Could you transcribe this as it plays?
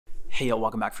Hey y'all,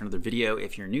 welcome back for another video.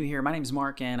 If you're new here, my name is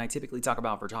Mark and I typically talk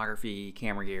about photography,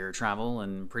 camera gear, travel,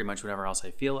 and pretty much whatever else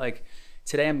I feel like.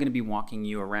 Today I'm going to be walking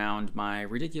you around my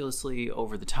ridiculously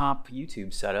over-the-top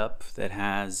YouTube setup that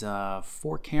has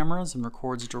 4 cameras and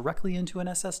records directly into an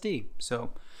SSD.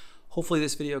 So hopefully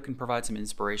this video can provide some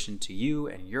inspiration to you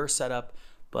and your setup,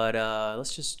 but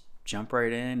let's just jump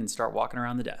right in and start walking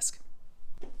around the desk.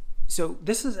 So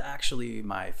this is actually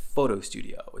my photo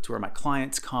studio. It's where my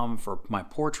clients come for my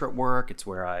portrait work. It's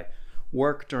where I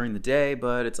work during the day,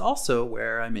 but it's also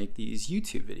where I make these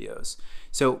YouTube videos.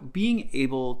 So being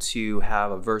able to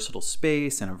have a versatile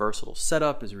space and a versatile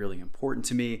setup is really important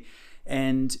to me.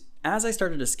 And as I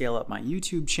started to scale up my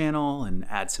YouTube channel and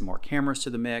add some more cameras to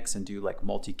the mix and do like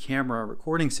multi-camera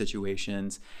recording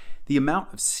situations, the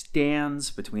amount of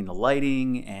stands between the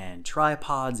lighting and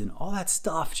tripods and all that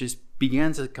stuff just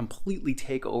began to completely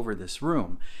take over this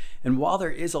room. And while there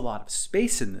is a lot of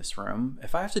space in this room,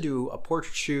 if I have to do a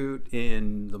portrait shoot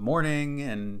in the morning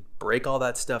and break all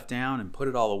that stuff down and put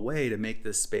it all away to make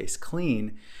this space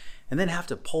clean, and then have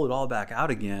to pull it all back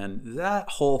out again, that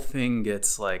whole thing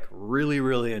gets like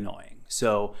really annoying.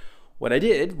 So what I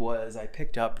did was I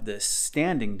picked up this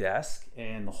standing desk,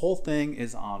 and the whole thing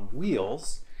is on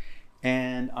wheels,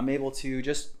 and I'm able to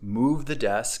just move the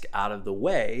desk out of the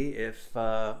way if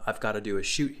I've got to do a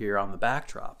shoot here on the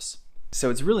backdrops. So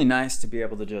it's really nice to be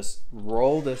able to just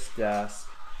roll this desk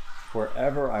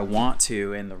wherever I want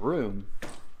to in the room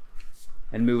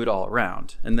and move it all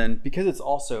around. And then because it's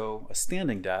also a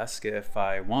standing desk, if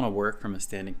I want to work from a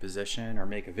standing position or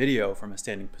make a video from a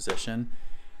standing position,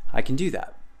 I can do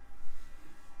that.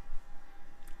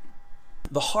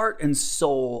 The heart and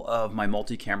soul of my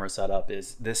multi-camera setup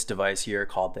is this device here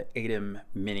called the ATEM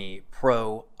Mini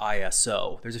Pro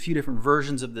ISO. There's a few different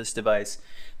versions of this device.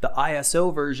 The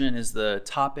ISO version is the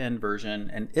top end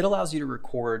version, and it allows you to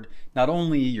record not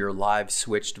only your live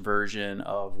switched version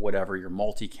of whatever your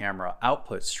multi-camera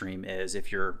output stream is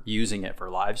if you're using it for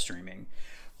live streaming,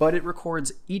 but it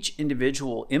records each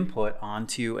individual input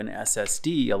onto an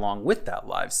SSD along with that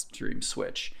live stream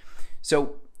switch.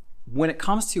 So when it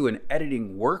comes to an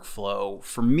editing workflow,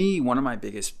 for me, one of my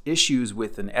biggest issues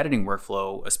with an editing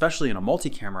workflow, especially in a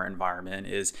multi-camera environment,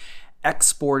 is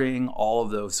exporting all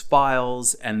of those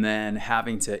files and then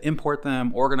having to import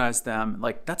them, organize them.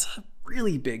 Like, that's a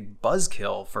really big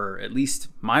buzzkill for at least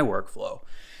my workflow.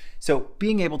 So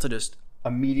being able to just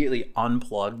immediately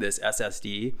unplug this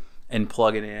SSD and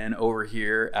plug it in over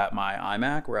here at my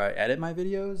iMac where I edit my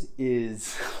videos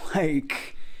is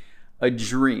like a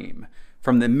dream.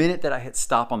 From the minute that I hit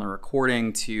stop on the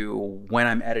recording to when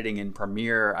I'm editing in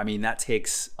Premiere, I mean, that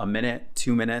takes a minute,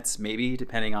 2 minutes, maybe,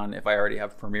 depending on if I already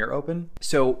have Premiere open.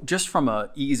 So just from a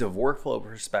ease of workflow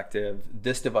perspective,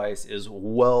 this device is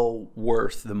well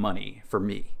worth the money for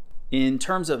me. In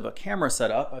terms of a camera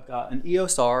setup, I've got an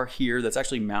EOS R here that's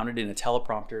actually mounted in a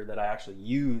teleprompter that I actually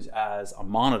use as a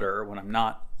monitor when I'm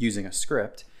not using a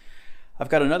script. I've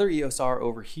got another EOS R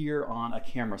over here on a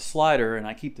camera slider, and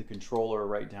I keep the controller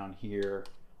right down here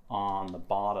on the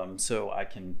bottom so I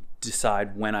can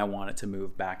decide when I want it to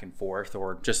move back and forth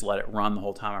or just let it run the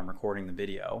whole time I'm recording the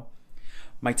video.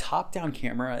 My top-down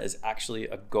camera is actually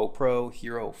a GoPro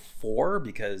Hero 4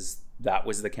 because that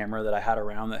was the camera that I had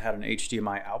around that had an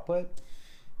HDMI output.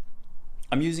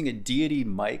 I'm using a Deity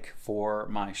mic for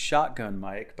my shotgun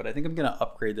mic, but I think I'm gonna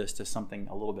upgrade this to something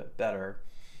a little bit better.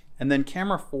 And then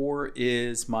camera 4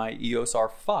 is my EOS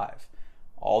R5.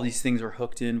 All these things are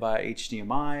hooked in via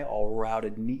HDMI, all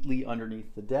routed neatly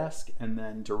underneath the desk and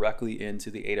then directly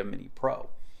into the ATEM Mini Pro.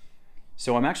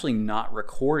 So I'm actually not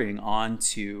recording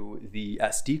onto the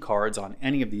SD cards on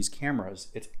any of these cameras.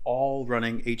 It's all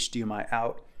running HDMI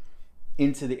out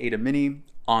into the ATEM Mini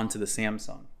onto the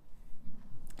Samsung.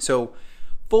 So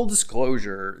full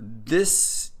disclosure,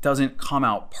 this doesn't come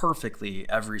out perfectly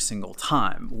every single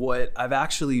time. What I've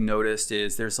actually noticed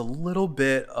is there's actually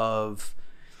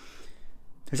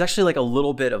like a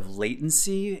little bit of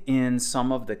latency in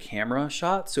some of the camera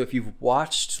shots. So if you've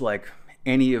watched like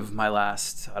any of my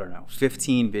last, I don't know,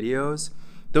 15 videos,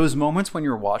 those moments when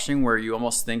you're watching where you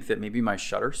almost think that maybe my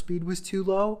shutter speed was too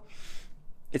low,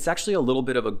 it's actually a little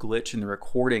bit of a glitch in the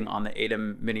recording on the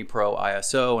ATEM Mini Pro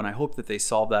ISO, and I hope that they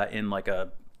solve that in like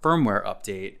a firmware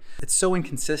update. It's so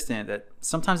inconsistent that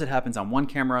sometimes it happens on one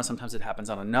camera, sometimes it happens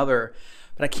on another,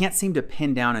 but I can't seem to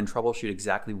pin down and troubleshoot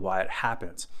exactly why it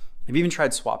happens. I've even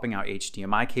tried swapping out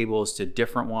HDMI cables to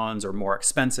different ones or more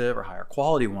expensive or higher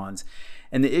quality ones,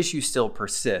 and the issues still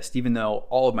persist, even though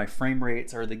all of my frame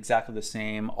rates are exactly the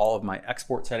same, all of my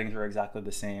export settings are exactly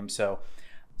the same. So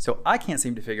I can't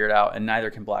seem to figure it out, and neither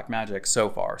can Blackmagic so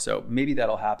far. So maybe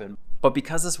that'll happen. But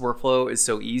because this workflow is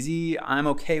so easy, I'm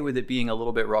okay with it being a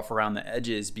little bit rough around the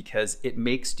edges because it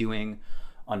makes doing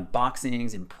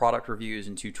unboxings and product reviews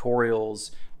and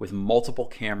tutorials with multiple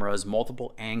cameras,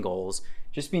 multiple angles,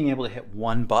 just being able to hit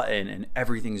one button and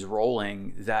everything's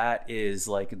rolling, that is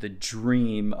like the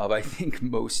dream of, I think,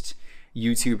 most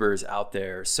YouTubers out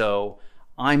there. So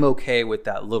I'm okay with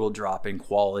that little drop in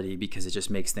quality because it just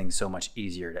makes things so much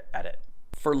easier to edit.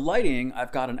 For lighting,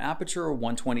 I've got an Aperture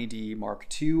 120D Mark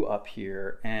II up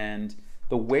here, and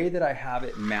the way that I have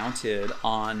it mounted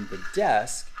on the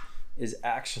desk is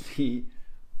actually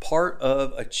part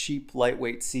of a cheap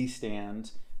lightweight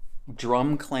C-stand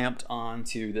drum clamped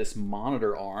onto this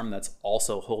monitor arm that's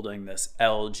also holding this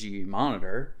LG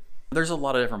monitor. There's a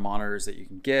lot of different monitors that you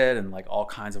can get and like all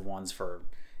kinds of ones for,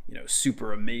 you know,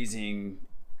 super amazing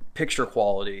picture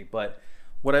quality. But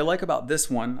what I like about this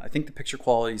one, I think the picture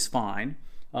quality is fine,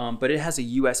 but it has a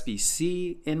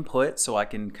USB-C input so I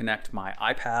can connect my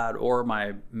iPad or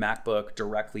my MacBook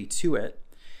directly to it.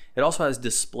 It also has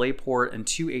DisplayPort and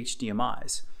 2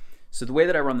 HDMIs. So the way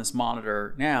that I run this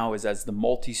monitor now is as the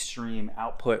multi-stream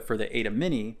output for the ATEM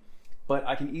Mini, but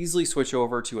I can easily switch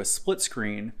over to a split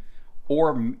screen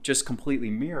or just completely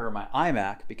mirror my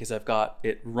iMac because I've got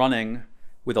it running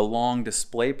with a long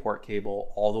DisplayPort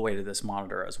cable all the way to this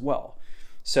monitor as well.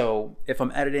 So if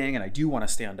I'm editing and I do want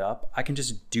to stand up, I can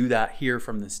just do that here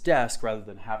from this desk rather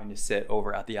than having to sit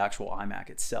over at the actual iMac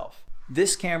itself.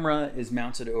 This camera is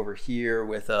mounted over here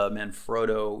with a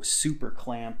Manfrotto super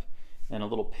clamp and a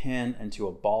little pin into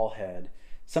a ball head.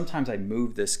 Sometimes I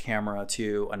move this camera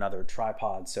to another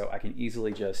tripod so I can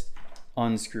easily just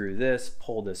unscrew this,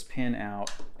 pull this pin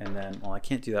out, and then, well, I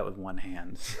can't do that with one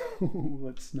hand. So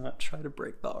let's not try to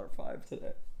break the R5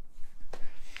 today.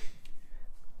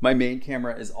 My main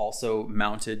camera is also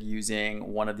mounted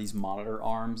using one of these monitor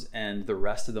arms, and the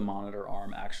rest of the monitor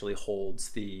arm actually holds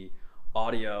the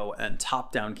audio and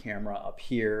top-down camera up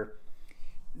here.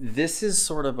 This is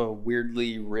sort of a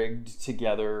weirdly rigged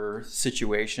together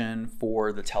situation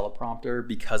for the teleprompter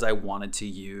because I wanted to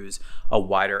use a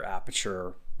wider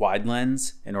aperture wide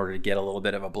lens in order to get a little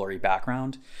bit of a blurry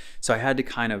background. So I had to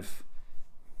kind of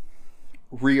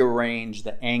rearrange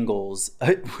the angles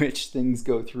at which things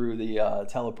go through the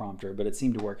teleprompter, but it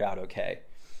seemed to work out okay.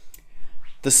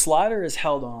 The slider is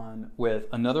held on with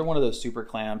another one of those super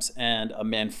clamps and a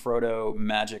Manfrotto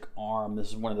Magic arm. This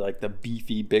is one of the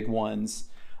beefy big ones.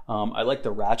 I like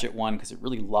the ratchet one because it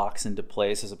really locks into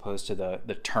place as opposed to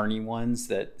the turny ones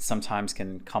that sometimes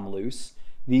can come loose.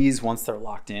 These, once they're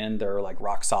locked in, they're like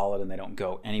rock solid and they don't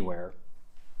go anywhere.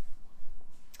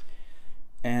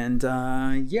 And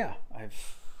yeah,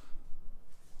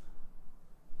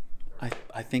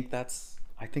 I think that's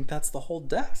the whole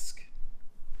desk.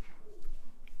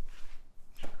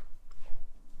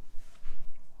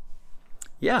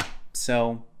 Yeah,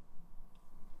 so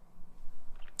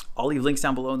I'll leave links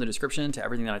down below in the description to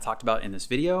everything that I talked about in this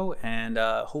video, and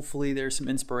hopefully there's some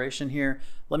inspiration here.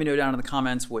 Let me know down in the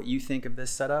comments what you think of this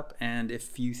setup and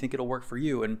if you think it'll work for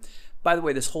you. And by the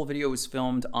way, this whole video was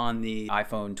filmed on the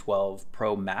iPhone 12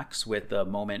 Pro Max with the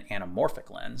Moment anamorphic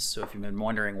lens. So if you've been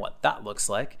wondering what that looks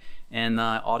like, and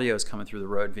the audio is coming through the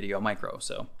Rode Video Micro.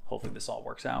 So hopefully this all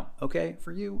works out okay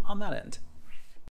for you on that end.